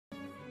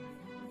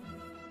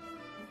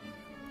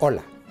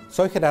Hola,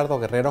 soy Gerardo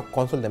Guerrero,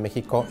 cónsul de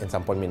México en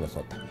San Paul,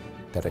 Minnesota.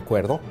 Te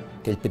recuerdo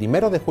que el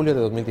 1 de julio de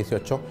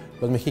 2018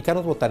 los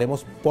mexicanos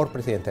votaremos por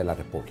presidente de la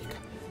República.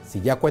 Si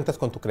ya cuentas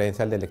con tu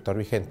credencial de elector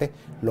vigente,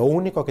 lo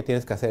único que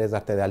tienes que hacer es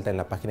darte de alta en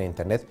la página de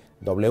internet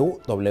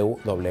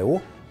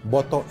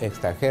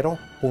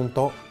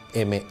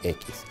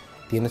www.votoextranjero.mx.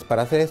 Tienes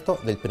para hacer esto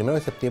del 1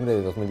 de septiembre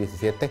de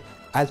 2017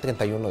 al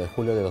 31 de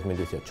julio de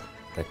 2018.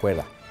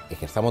 Recuerda,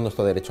 ejerzamos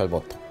nuestro derecho al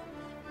voto.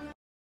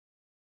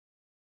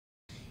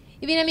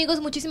 Y bien, amigos,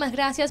 muchísimas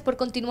gracias por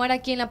continuar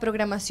aquí en la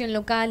programación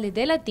local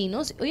de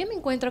Latinos. Hoy me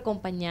encuentro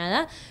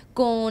acompañada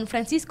con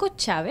Francisco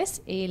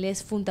Chavez, él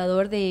es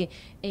fundador de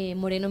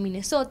Morena,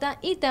 Minnesota,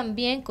 y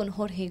también con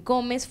Jorge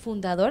Gómez,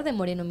 fundador de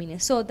Morena,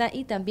 Minnesota,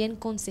 y también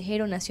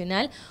consejero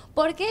nacional,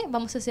 porque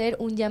vamos a hacer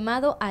un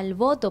llamado al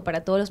voto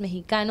para todos los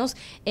mexicanos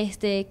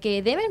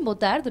que deben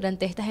votar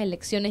durante estas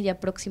elecciones ya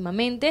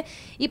próximamente,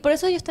 y por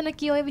eso ellos están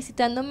aquí hoy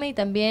visitándome y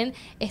también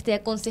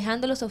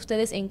aconsejándolos a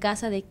ustedes en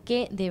casa de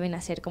qué deben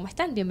hacer. ¿Cómo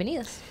están? Bienvenidos.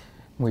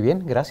 Muy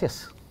bien,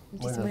 gracias.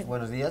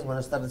 Buenos días,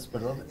 buenas tardes,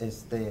 perdón.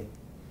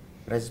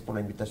 Gracias por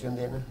la invitación,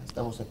 Diana.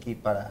 Estamos aquí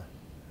para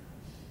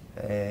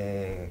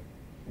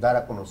dar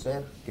a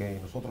conocer que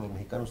nosotros los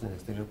mexicanos en el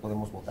exterior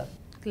podemos votar.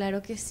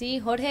 Claro que sí.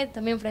 Jorge,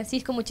 también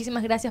Francisco,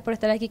 muchísimas gracias por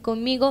estar aquí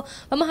conmigo.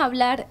 Vamos a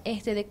hablar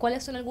de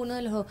cuáles son algunos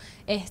de los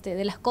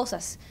de las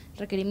cosas,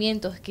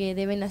 requerimientos que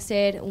deben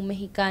hacer un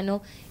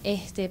mexicano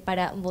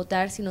para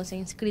votar si no se ha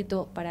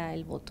inscrito para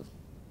el voto.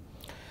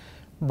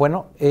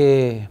 Bueno,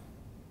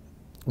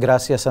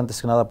 gracias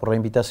antes que nada por la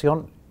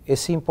invitación.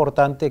 Es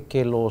importante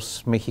que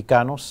los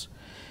mexicanos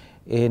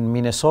en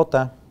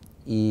Minnesota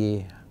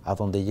y a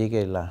donde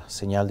llegue la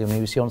señal de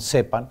Univisión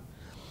sepan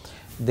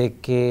de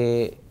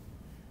que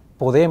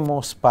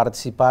podemos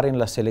participar en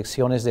las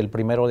elecciones del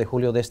 1 de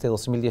julio de este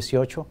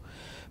 2018,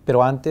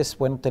 pero antes,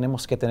 bueno,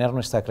 tenemos que tener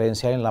nuestra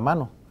credencial en la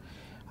mano.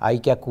 Hay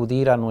que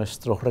acudir a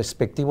nuestros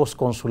respectivos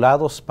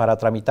consulados para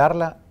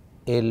tramitarla.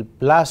 El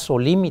plazo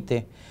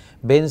límite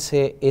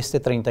vence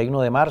este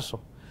 31 de marzo.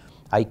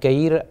 Hay que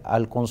ir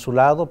al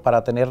consulado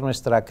para tener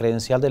nuestra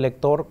credencial de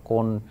elector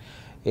con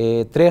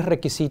 3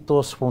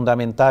 requisitos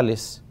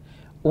fundamentales.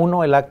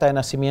 1, el acta de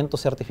nacimiento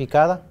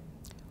certificada,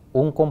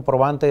 un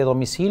comprobante de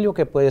domicilio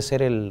que puede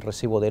ser el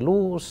recibo de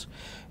luz,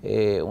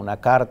 una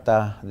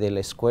carta de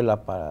la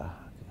escuela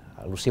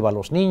alusiva a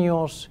los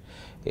niños,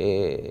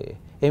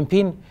 en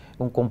fin,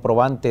 un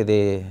comprobante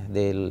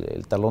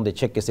del talón de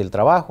cheques del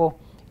trabajo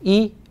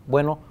y,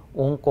 bueno,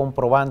 un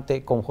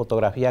comprobante con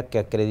fotografía que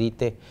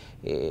acredite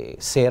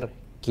ser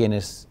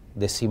quienes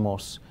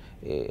decimos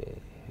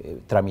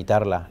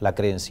tramitar la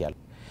credencial.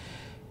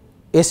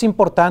 Es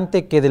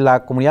importante que de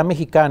la comunidad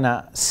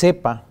mexicana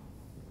sepa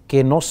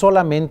que no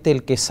solamente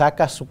el que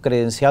saca su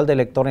credencial de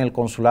elector en el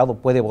consulado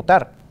puede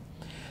votar,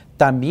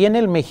 también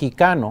el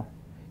mexicano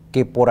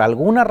que por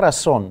alguna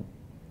razón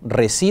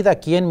resida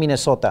aquí en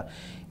Minnesota,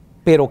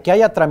 pero que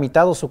haya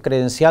tramitado su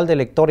credencial de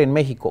elector en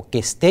México, que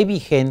esté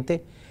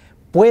vigente,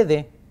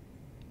 puede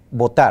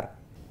votar.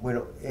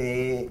 Bueno,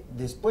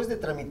 después de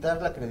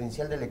tramitar la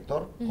credencial de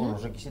elector, con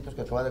los requisitos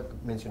que acaba de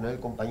mencionar el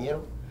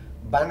compañero,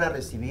 van a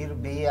recibir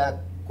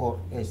vía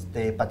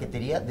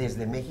paquetería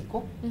desde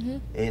México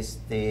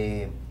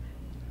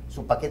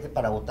su paquete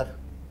para votar.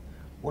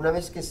 Una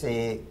vez que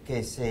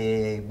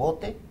se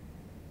vote,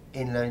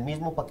 en el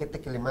mismo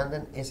paquete que le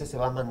mandan, ese se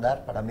va a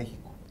mandar para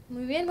México.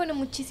 Muy bien, bueno,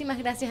 muchísimas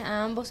gracias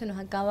a ambos, se nos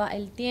acaba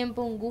el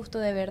tiempo, un gusto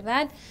de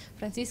verdad.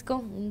 Francisco,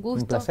 un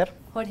gusto. Un placer.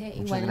 Jorge,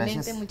 Muchas igualmente,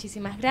 gracias.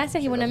 Muchísimas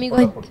gracias. Y bueno, Gracias amigos,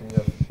 por la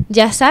oportunidad.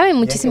 ya saben, Y hay que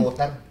muchísimas...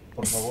 votar,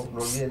 por favor,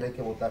 no olviden, hay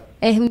que votar.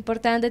 Es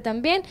importante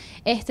también,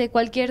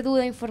 cualquier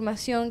duda,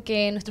 información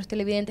que nuestros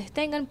televidentes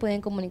tengan,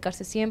 pueden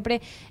comunicarse siempre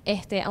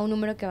a un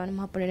número que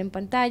vamos a poner en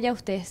pantalla.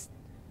 Ustedes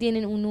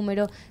tienen un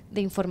número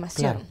de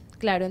información.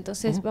 Claro,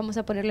 entonces vamos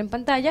a ponerlo en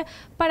pantalla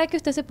para que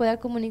usted se pueda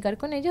comunicar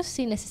con ellos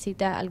si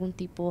necesita algún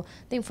tipo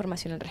de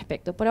información al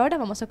respecto. Por ahora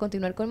vamos a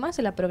continuar con más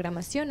de la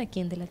programación aquí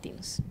en De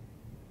Latinos.